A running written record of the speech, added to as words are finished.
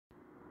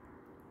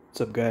What's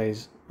up,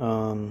 guys?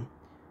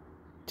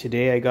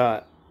 Today I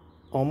got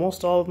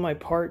almost all of my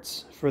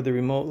parts for the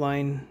remote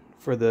line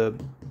for the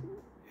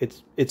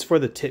it's for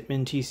the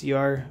Tipman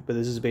TCR, but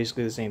this is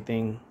basically the same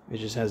thing. It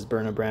just has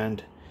Byrna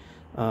brand.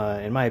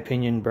 In my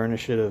opinion, Byrna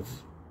should have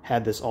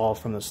had this all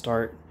from the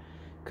start,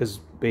 because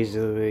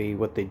basically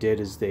what they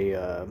did is they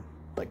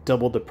like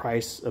doubled the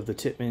price of the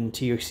Tipman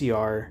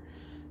TCR,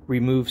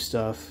 removed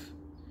stuff,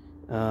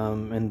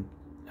 and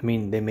I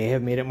mean they may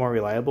have made it more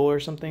reliable or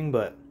something,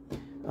 but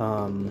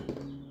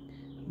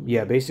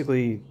yeah,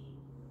 basically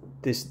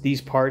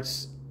these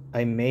parts,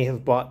 I may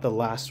have bought the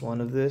last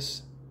one of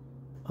this,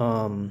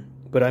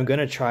 but I'm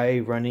gonna try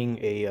running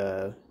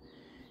a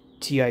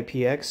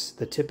Tipx,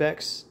 the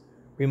Tipx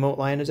remote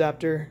line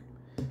adapter,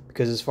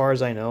 because as far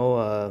as I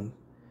know,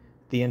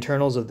 the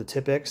internals of the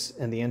Tipx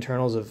and the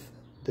internals of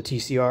the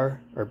TCR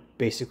are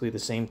basically the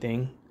same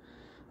thing.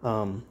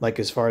 Like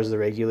as far as the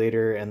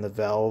regulator and the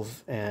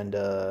valve, and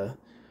I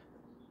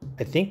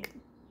think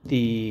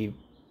the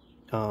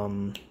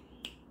I'm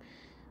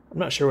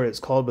not sure what it's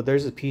called, but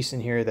there's a piece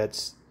in here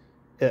it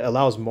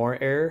allows more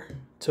air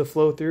to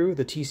flow through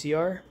the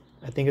TCR.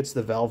 I think it's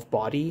the valve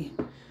body,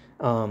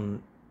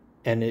 and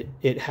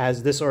it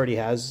has, this already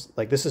has,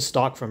 like, this is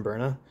stock from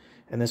Byrna,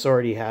 and this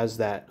already has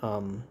that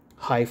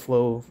high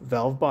flow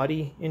valve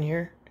body in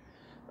here.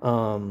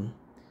 I'm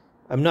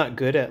not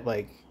good at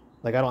like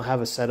I don't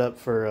have a setup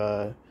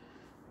for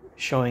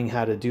showing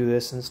how to do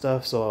this and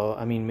stuff, so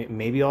I mean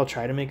maybe I'll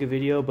try to make a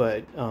video,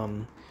 but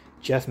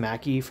Jeff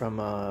Mackey from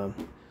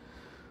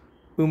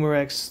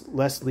Umarex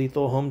Less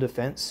Lethal Home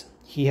Defense,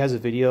 he has a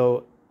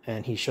video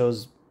and he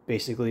shows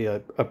basically a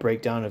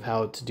breakdown of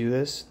how to do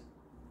this.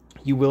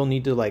 You will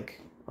need to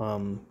like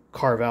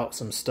carve out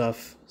some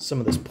stuff, some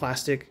of this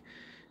plastic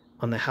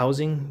on the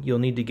housing. You'll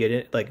need to get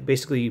it, like,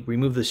 basically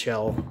remove the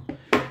shell,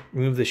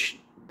 remove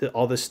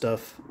all this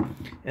stuff,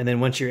 and then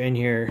once you're in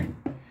here,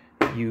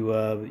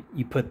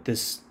 you put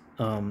this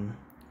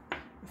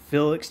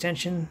fill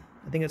extension,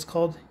 I think it's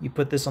called. You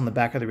put this on the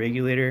back of the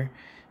regulator,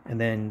 and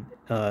then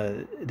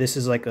this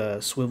is like a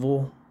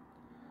swivel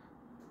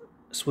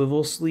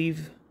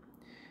sleeve,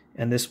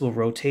 and this will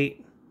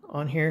rotate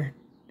on here,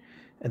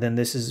 and then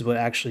this is what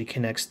actually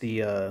connects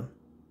the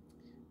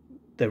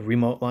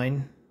remote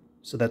line.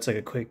 So that's like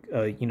a quick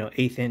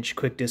 1/8 inch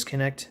quick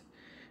disconnect,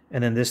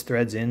 and then this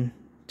threads in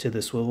to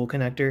the swivel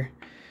connector.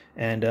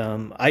 And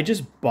I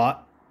just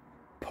bought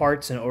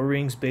parts and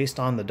O-rings based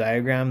on the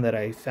diagram that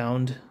I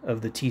found of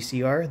the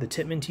TCR, the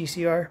Tipman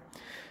TCR.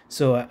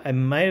 So I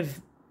might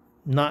have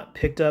not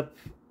picked up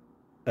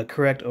a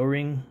correct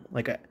O-ring.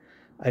 Like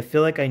I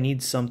feel like I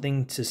need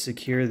something to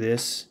secure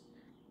this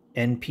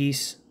end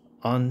piece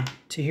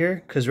onto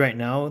here, because right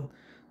now,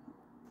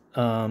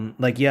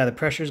 like, yeah, the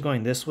pressure is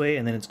going this way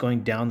and then it's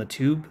going down the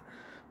tube,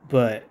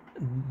 but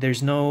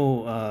there's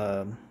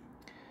no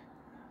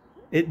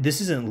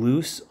this isn't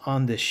loose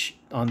on this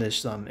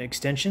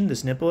extension,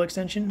 this nipple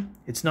extension.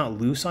 It's not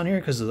loose on here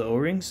because of the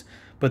O-rings,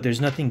 but there's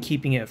nothing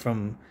keeping it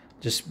from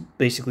just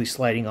basically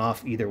sliding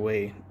off either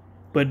way.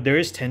 But there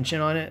is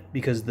tension on it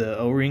because the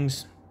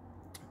O-rings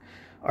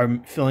are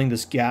filling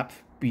this gap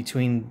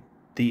between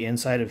the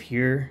inside of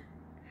here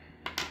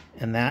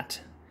and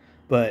that.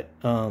 But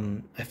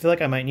I feel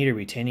like I might need a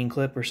retaining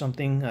clip or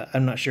something.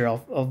 I'm not sure.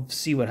 I'll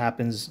see what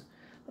happens,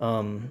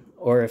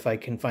 or if I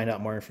can find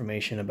out more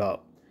information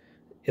about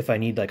if I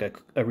need like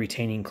a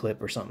retaining clip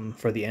or something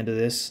for the end of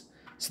this,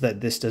 so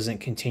that this doesn't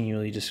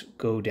continually just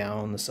go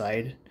down the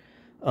side.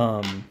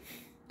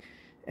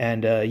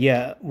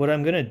 Yeah, what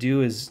I'm gonna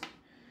do is,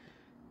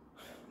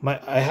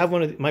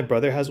 my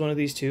brother has one of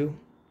these too,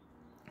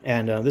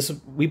 and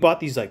we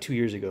bought these like 2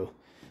 years ago.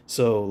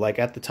 So like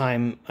at the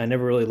time, I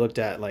never really looked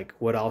at like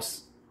what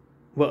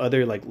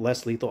other like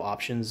less lethal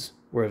options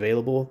were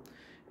available,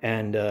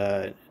 and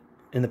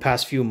in the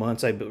past few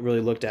months, I really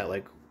looked at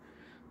like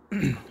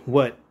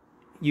what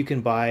you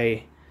can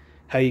buy,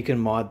 how you can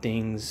mod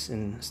things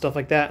and stuff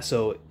like that.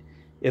 So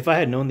if I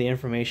had known the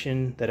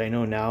information that I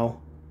know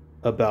now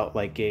about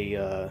like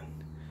a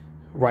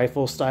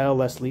rifle style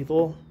less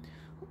lethal,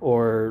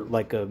 or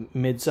like a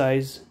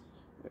mid-size,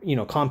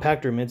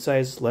 compact or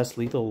mid-size less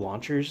lethal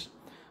launchers,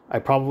 I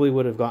probably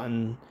would have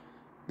gotten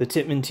the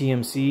Tipman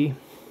TMC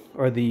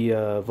or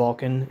the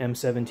Vulcan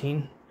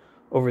M17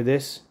 over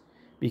this,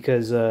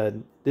 because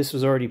this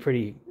was already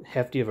pretty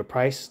hefty of a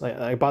price. Like,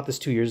 I bought this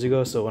 2 years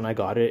ago, so when I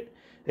got it,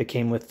 it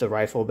came with the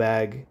rifle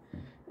bag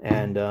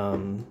and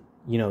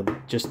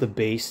just the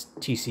base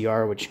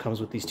TCR, which comes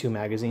with these 2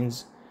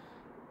 magazines,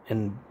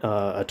 and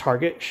a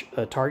target.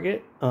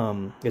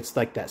 It's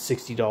like that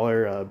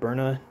 $60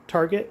 Byrna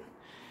target,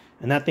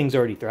 and that thing's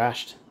already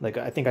thrashed. Like,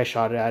 I think I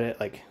shot it at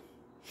it like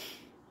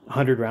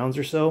 100 rounds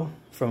or so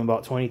from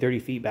about 20-30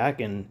 feet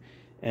back, and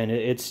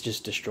it's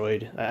just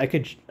destroyed. I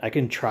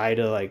can try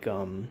to like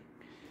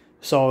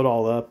saw it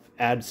all up,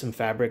 add some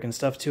fabric and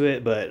stuff to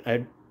it, but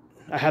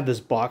I have this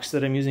box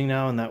that I'm using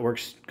now, and that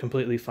works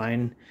completely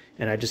fine,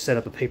 and I just set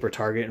up a paper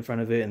target in front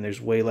of it, and there's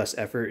way less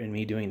effort in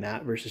me doing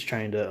that versus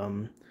trying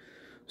to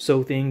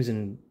sew things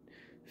and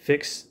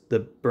fix the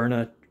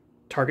Byrna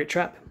target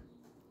trap.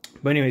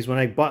 But anyways, when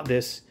I bought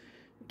this,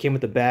 it came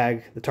with the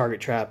bag, the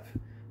target trap,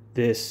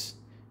 this,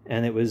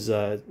 and it was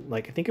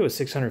like, I think it was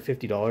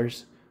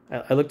 $650.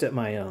 I looked at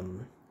my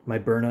my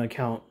Byrna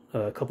account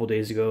a couple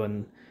days ago,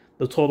 and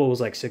the total was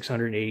like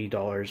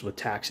 $680 with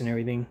tax and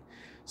everything.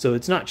 So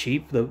it's not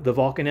cheap. The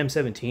Vulcan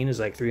M17 is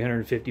like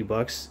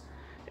 $350,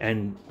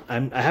 and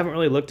I haven't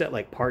really looked at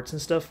like parts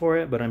and stuff for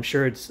it, but I'm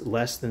sure it's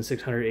less than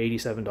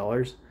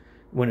 $687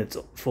 when it's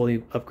fully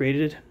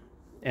upgraded,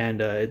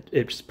 and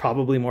it's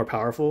probably more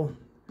powerful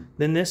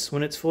than this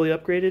when it's fully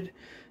upgraded.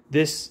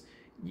 This,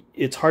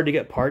 it's hard to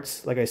get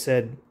parts. Like I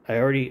said,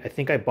 I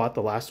think I bought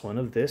the last one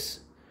of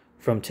this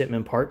from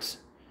Tipman Parts,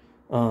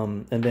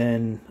 and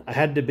then I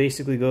had to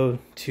basically I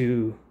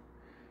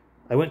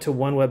went to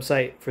one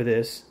website for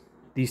these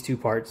two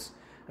parts.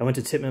 I went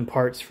to Tipman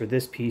Parts for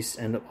this piece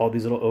and all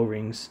these little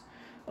O-rings.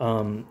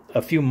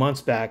 A few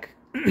months back,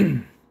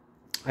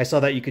 I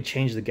saw that you could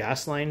change the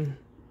gas line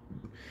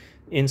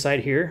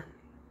inside here,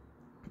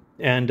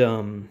 and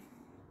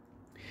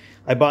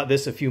I bought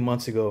this a few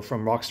months ago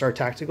from Rockstar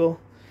Tactical.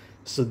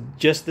 So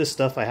just this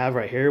stuff I have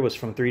right here was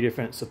from 3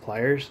 different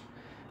suppliers.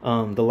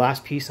 The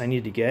last piece I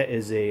need to get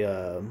is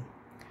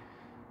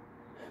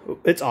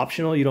it's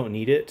optional, you don't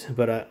need it,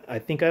 but I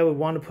think I would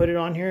want to put it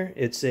on here.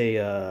 It's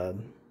a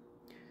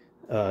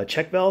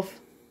check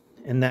valve,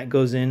 and that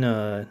goes in,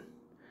 I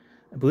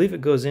believe it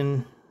goes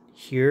in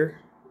here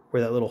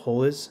where that little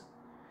hole is,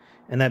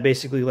 and that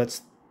basically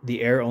lets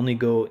the air only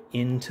go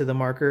into the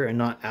marker and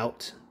not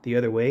out the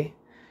other way.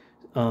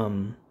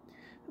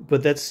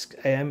 But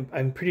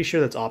I'm pretty sure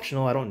that's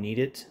optional. I don't need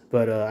it,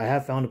 but I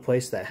have found a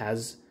place that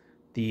has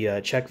the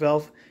check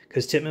valve,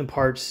 because Tipman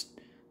Parts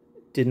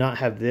did not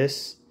have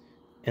this,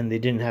 and they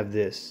didn't have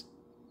this.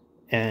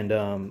 And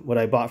what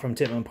I bought from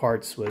Tipman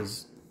Parts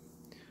was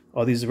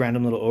all these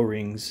random little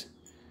O-rings,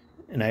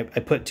 and I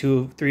put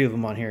 3 of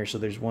them on here. So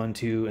there's 1,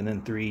 2, and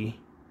then three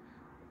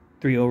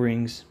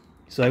O-rings.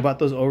 So I bought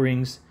those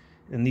O-rings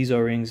and these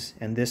O-rings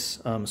and this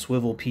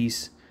swivel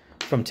piece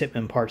from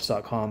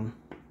tipmanparts.com.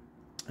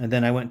 And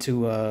then I went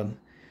to I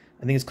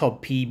think it's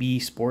called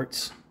PB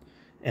Sports,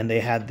 and they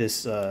had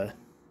this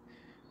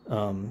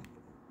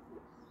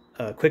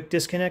quick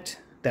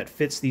disconnect that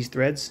fits these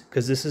threads,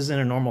 because this isn't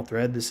a normal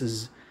thread.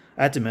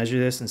 I had to measure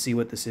this and see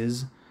what this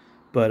is,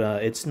 but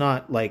it's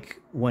not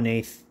like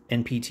 1/8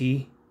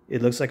 NPT.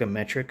 It looks like a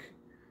metric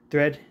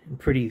thread, and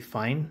pretty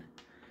fine.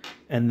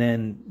 And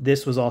then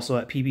this was also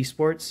at PB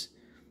Sports.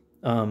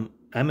 I'm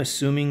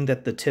assuming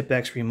that the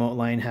Tipx remote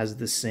line has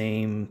the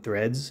same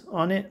threads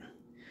on it,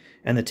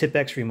 and the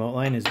Tipx remote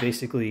line is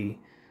basically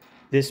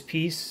this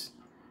piece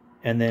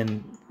and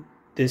then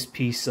this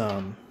piece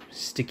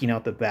sticking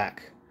out the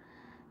back.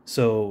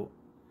 So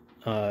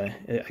I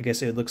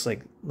guess it looks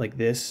like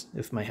this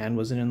if my hand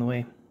wasn't in the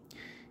way.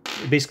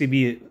 It'd basically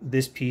be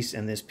this piece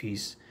and this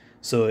piece.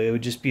 So it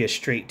would just be a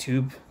straight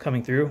tube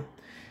coming through.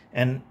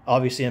 And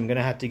obviously I'm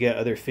gonna have to get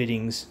other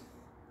fittings,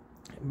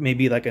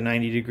 maybe like a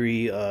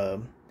 90-degree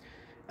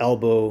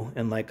elbow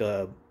and like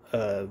a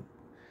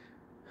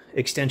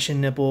extension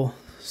nipple,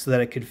 so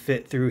that it could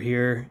fit through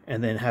here,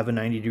 and then have a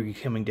 90-degree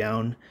coming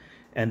down,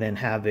 and then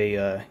have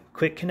a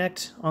quick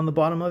connect on the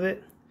bottom of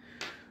it.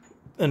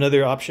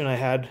 Another option I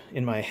had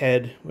in my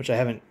head, which I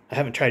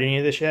haven't tried any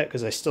of this yet,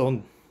 because I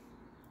still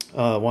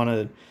want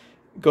to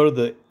go to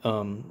the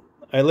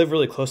I live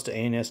really close to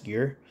A&S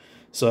Gear,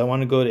 so I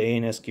want to go to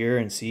A&S Gear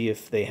and see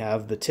if they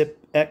have the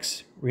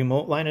Tipx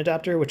remote line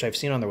adapter, which I've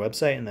seen on their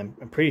website, and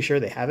I'm pretty sure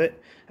they have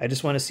it. I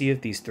just want to see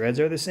if these threads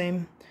are the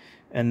same.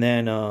 And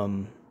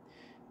then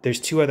there's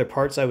 2 other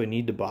parts I would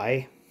need to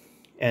buy,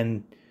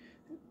 and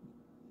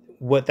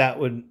what that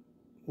would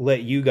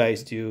let you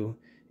guys do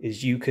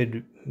is you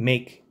could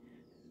make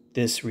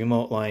this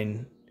remote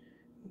line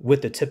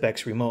with the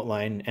Tipx remote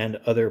line and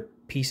other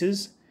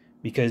pieces,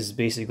 because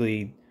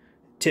basically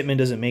Tipman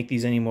doesn't make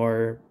these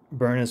anymore.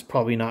 Byrna's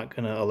probably not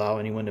going to allow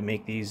anyone to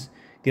make these.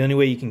 The only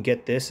way you can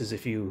get this is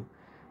if you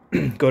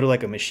go to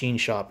like a machine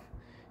shop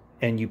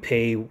and you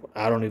pay,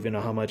 I don't even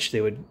know how much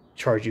they would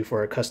charge you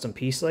for a custom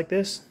piece like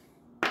this.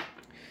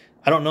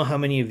 I don't know how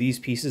many of these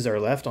pieces are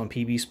left on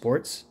PB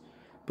Sports,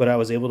 but I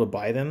was able to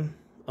buy them.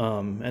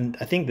 And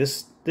I think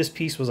this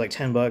piece was like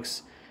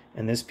 $10,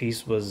 and this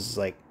piece was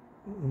like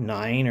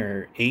 9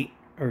 or 8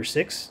 or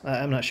 6.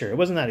 I'm not sure. It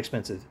wasn't that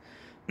expensive.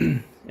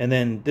 And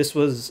then this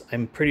was,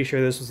 I'm pretty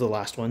sure this was the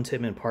last one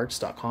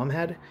tipmanparts.com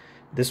had.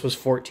 This was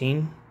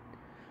 $14.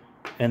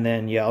 And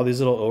then yeah, all these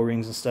little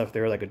O-rings and stuff,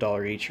 they were like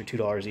 $1 each or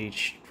 $2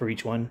 each for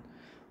each one.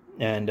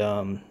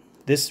 And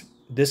this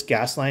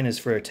gas line is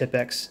for a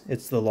Tipx.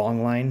 It's the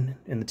long line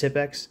in the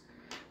Tipx.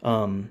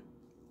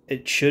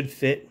 It should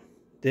fit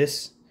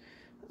this.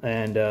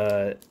 And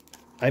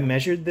I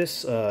measured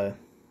this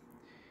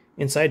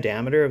inside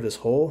diameter of this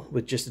hole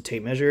with just a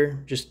tape measure,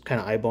 just kind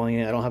of eyeballing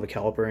it. I don't have a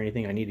caliper or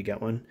anything. I need to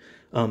get one.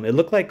 It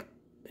looked like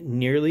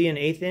nearly an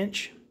 1/8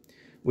 inch,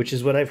 which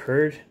is what I've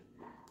heard.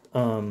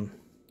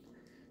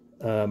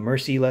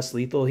 Mercy Less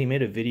Lethal, he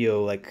made a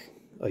video like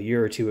a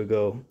year or 2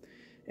 ago,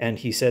 and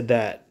he said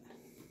that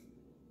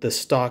the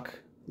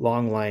stock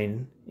long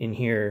line in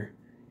here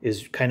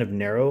is kind of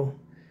narrow,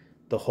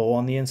 the hole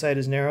on the inside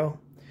is narrow.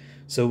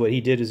 So what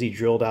he did is he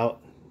drilled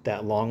out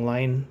that long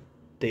line,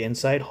 the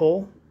inside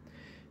hole,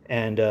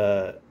 and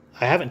I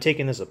haven't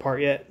taken this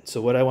apart yet.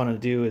 So what I want to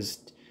do is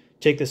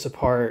take this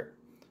apart,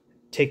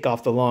 take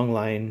off the long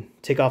line,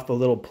 take off the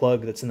little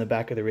plug that's in the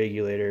back of the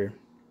regulator,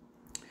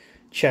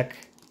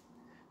 check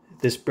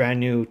this brand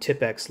new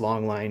Tipx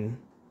long line,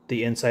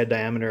 the inside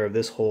diameter of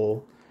this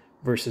hole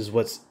versus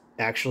what's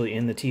actually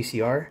in the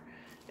TCR.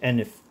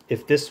 And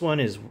if this one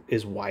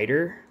is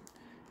wider,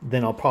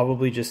 then I'll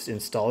probably just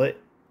install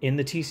it in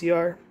the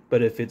TCR.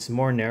 But if it's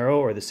more narrow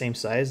or the same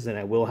size, then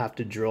I will have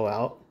to drill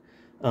out.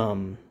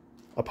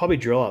 I'll probably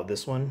drill out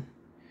this one.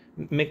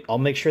 I'll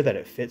make sure that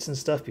it fits and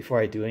stuff before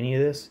I do any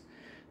of this.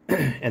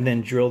 And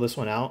then drill this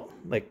one out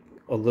like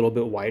a little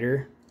bit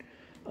wider.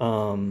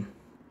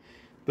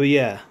 But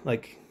yeah,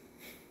 like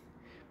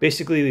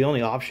basically the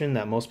only option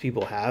that most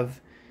people have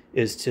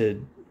is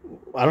to,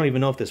 I don't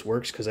even know if this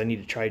works because I need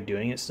to try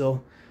doing it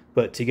still,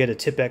 but to get a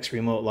Tipx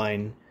remote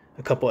line,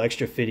 a couple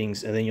extra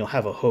fittings, and then you'll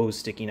have a hose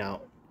sticking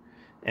out.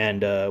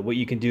 And what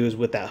you can do is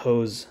with that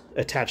hose,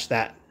 attach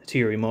that to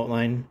your remote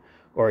line,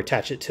 or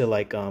attach it to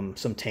like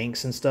some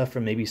tanks and stuff,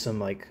 or maybe some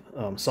like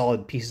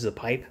solid pieces of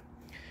pipe.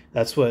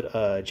 That's what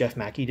Jeff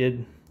Mackey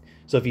did.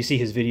 So if you see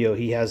his video,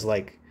 he has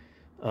like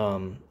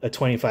a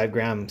 25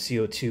 gram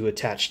CO2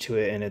 attached to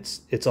it, and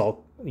it's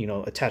all, you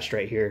know, attached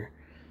right here,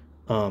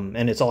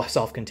 and it's all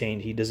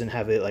self-contained. He doesn't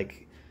have it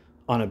like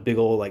on a big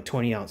old like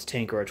 20 ounce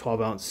tank or a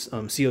 12 ounce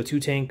CO2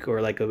 tank,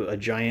 or like a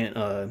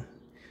giant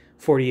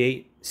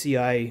 48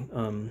 CI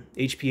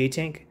HPA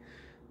tank.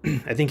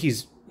 I think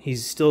he's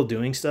still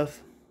doing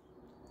stuff.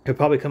 He'll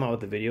probably come out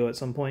with a video at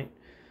some point.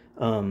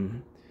 But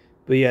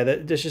yeah,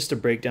 that's just a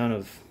breakdown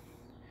of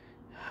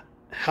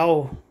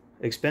how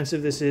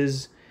expensive this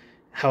is,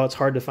 how it's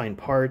hard to find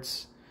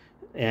parts,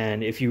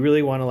 and if you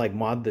really want to like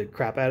mod the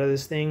crap out of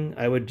this thing,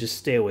 I would just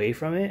stay away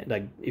from it.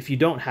 Like if you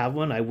don't have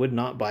one, I would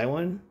not buy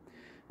one,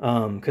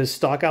 because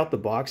stock out the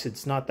box,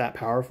 it's not that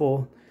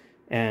powerful.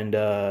 And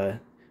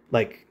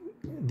like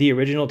the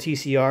original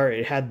TCR,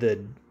 it had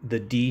the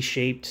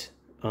D-shaped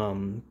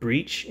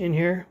breech in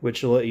here,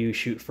 which will let you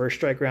shoot first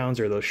strike rounds,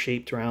 or those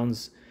shaped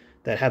rounds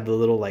that have the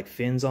little like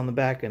fins on the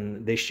back,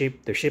 and they're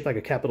shaped like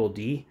a capital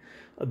D.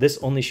 This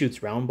only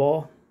shoots round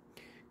ball,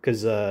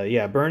 because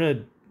yeah,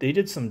 Byrna, they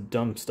did some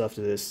dumb stuff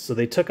to this. So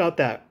they took out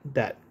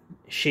that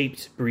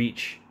shaped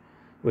breech,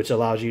 which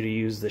allows you to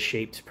use the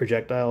shaped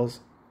projectiles.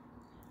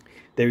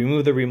 They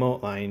removed the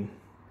remote line.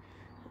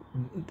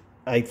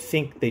 I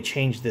think they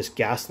changed this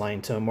gas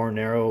line to a more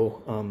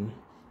narrow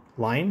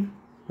line,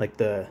 like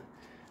the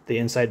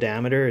inside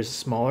diameter is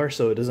smaller,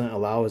 so it doesn't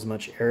allow as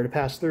much air to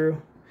pass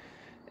through.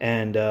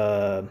 And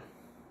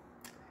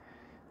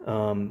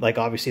like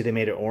obviously they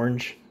made it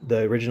orange.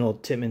 The original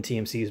Tippmann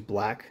TMC is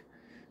black,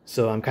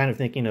 so I'm kind of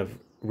thinking of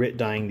RIT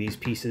dyeing these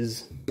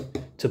pieces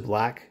to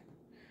black.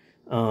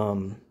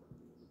 And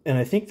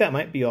I think that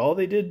might be all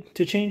they did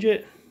to change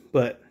it.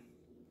 But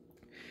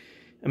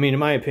I mean, in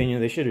my opinion,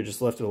 they should have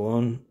just left it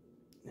alone,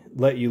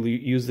 let you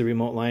use the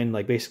remote line.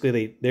 Like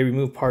basically they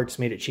removed parts,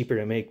 made it cheaper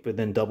to make, but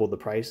then doubled the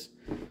price.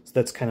 So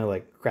that's kind of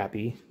like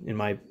crappy in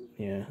my,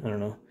 yeah, I don't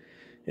know.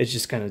 It's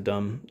just kind of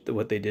dumb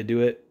what they did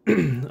to it.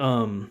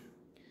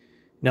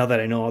 Now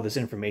that I know all this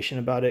information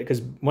about it, because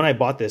when I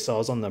bought this, I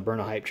was on the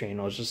Byrna hype train.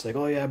 I was just like,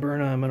 oh yeah,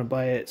 Byrna, I'm gonna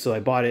buy it. So I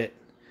bought it,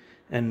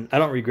 and I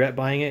don't regret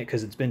buying it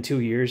because it's been 2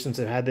 years since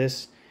I've had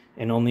this,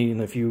 and only in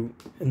the few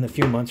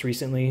months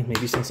recently,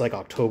 maybe since like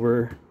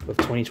October of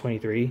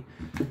 2023,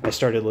 I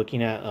started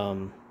looking at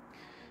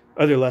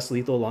other less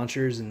lethal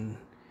launchers, and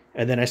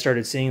then I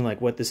started seeing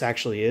like what this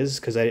actually is,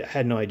 because I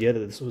had no idea that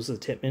this was a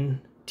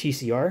Tippmann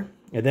TCR.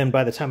 And then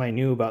by the time I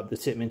knew about the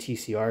Tippmann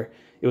TCR,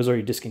 it was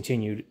already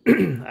discontinued.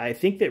 I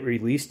think that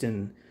released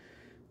in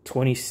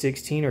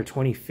 2016 or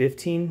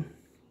 2015.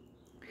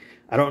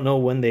 I don't know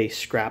when they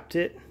scrapped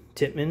it,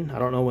 Tippmann. I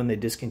don't know when they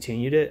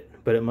discontinued it,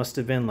 but it must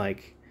have been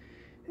like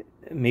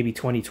maybe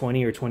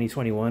 2020 or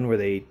 2021 where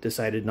they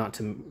decided not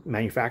to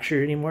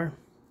manufacture it anymore.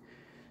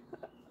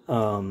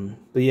 But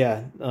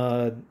yeah,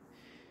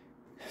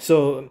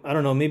 so I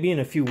don't know, maybe in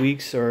a few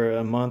weeks or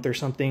a month or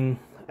something,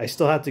 I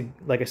still have to,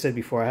 like I said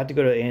before, I had to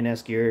go to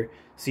A&S Gear,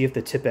 see if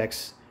the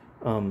Tipx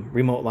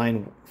remote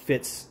line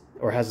fits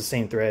or has the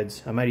same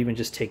threads. I might even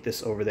just take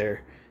this over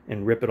there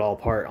and rip it all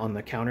apart on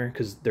the counter,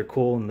 because they're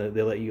cool and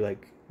they let you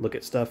like look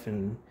at stuff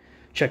and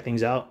check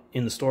things out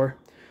in the store.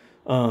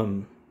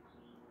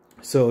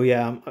 So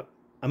yeah,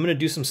 I'm gonna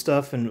do some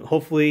stuff, and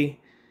hopefully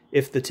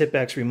if the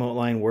Tipx remote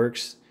line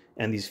works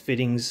and these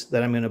fittings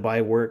that I'm gonna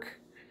buy work,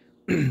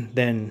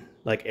 then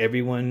like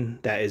everyone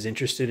that is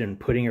interested in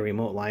putting a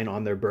remote line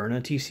on their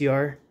Byrna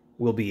TCR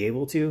will be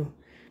able to,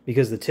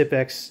 because the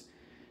Tipx,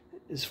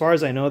 as far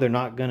as I know, they're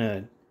not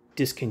gonna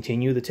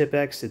discontinue the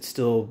Tipx. It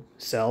still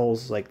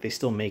sells, like they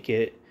still make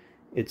it.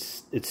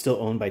 It's still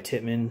owned by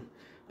Tippmann.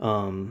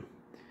 And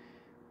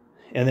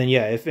then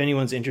yeah, if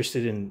anyone's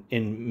interested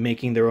in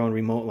making their own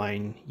remote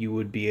line, you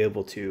would be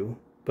able to.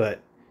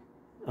 But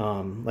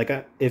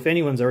if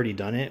anyone's already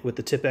done it with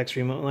the Tipx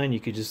remote line, you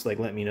could just like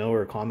let me know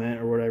or comment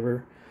or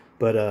whatever.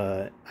 But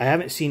I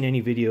haven't seen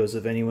any videos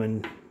of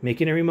anyone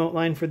making a remote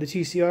line for the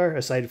TCR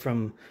aside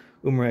from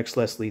Umarex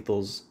Less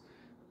Lethal's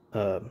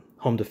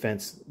home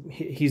defense.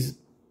 He's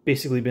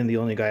basically been the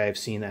only guy I've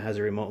seen that has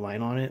a remote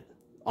line on it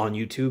on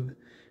YouTube,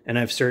 and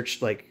I've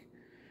searched like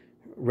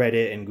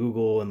Reddit and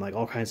Google and like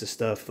all kinds of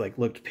stuff, like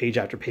looked page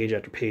after page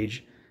after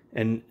page,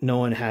 and no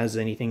one has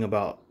anything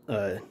about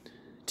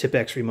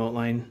Tipx remote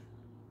line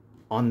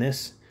on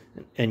this.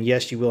 And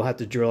yes, you will have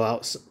to drill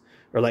out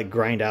or like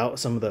grind out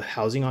some of the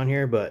housing on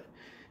here, but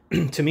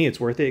to me it's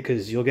worth it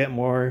because you'll get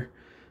more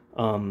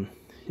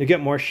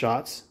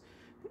shots.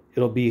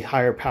 It'll be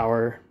higher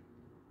power,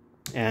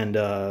 and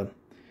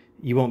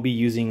you won't be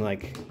using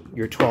like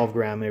your 12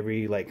 gram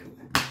every like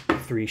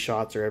 3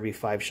 shots or every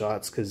 5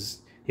 shots,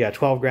 because yeah,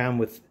 12 gram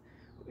with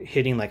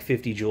hitting like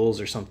 50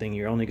 joules or something,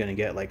 you're only going to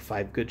get like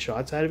 5 good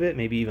shots out of it,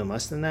 maybe even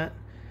less than that.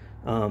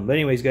 But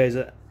anyways, guys,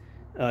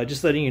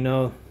 just letting you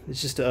know,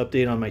 it's just an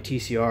update on my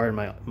TCR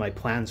and my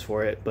plans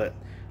for it, but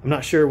I'm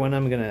not sure when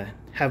I'm going to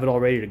have it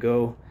all ready to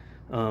go.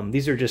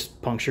 These are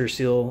just puncture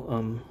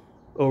seal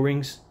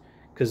O-rings,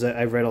 because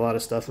I've read a lot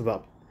of stuff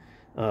about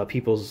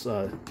people's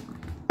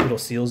little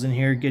seals in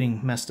here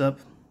getting messed up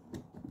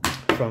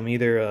from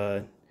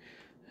either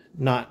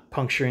not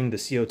puncturing the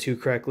CO2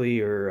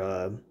 correctly,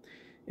 or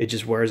it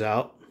just wears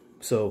out.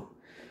 So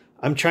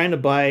I'm trying to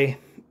buy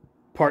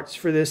parts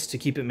for this to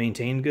keep it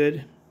maintained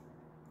good,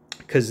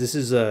 because this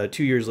is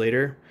 2 years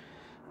later.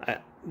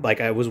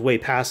 I'm way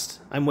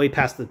past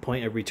the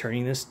point of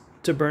returning this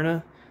to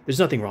Byrna. There's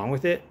nothing wrong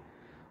with it,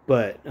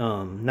 but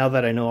now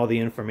that I know all the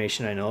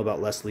information I know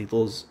about Less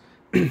Lethals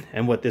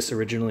and what this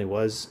originally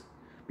was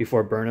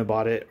before Byrna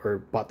bought it, or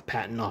bought the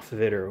patent off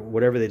of it, or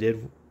whatever they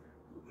did,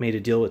 made a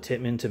deal with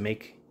Tippmann to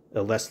make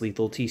a less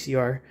lethal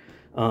TCR.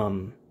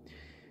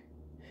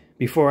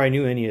 Before I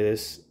knew any of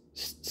this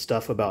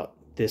stuff about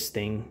this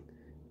thing,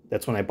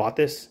 that's when I bought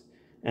this,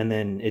 and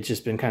then it's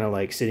just been kind of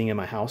like sitting in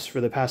my house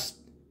for the past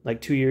like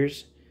 2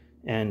 years,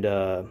 and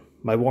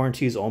my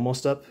warranty is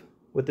almost up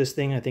with this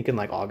thing. I think in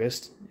like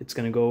August it's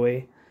gonna go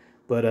away,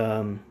 but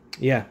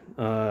yeah,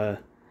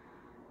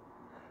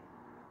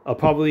 I'll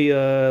probably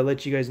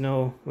let you guys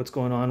know what's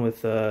going on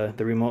with the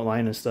remote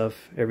line and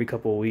stuff every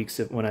couple of weeks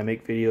when I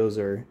make videos,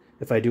 or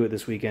if I do it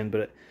this weekend.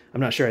 But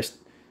I'm not sure. I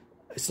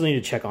still need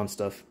to check on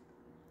stuff.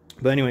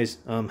 But anyways,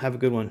 have a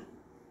good one.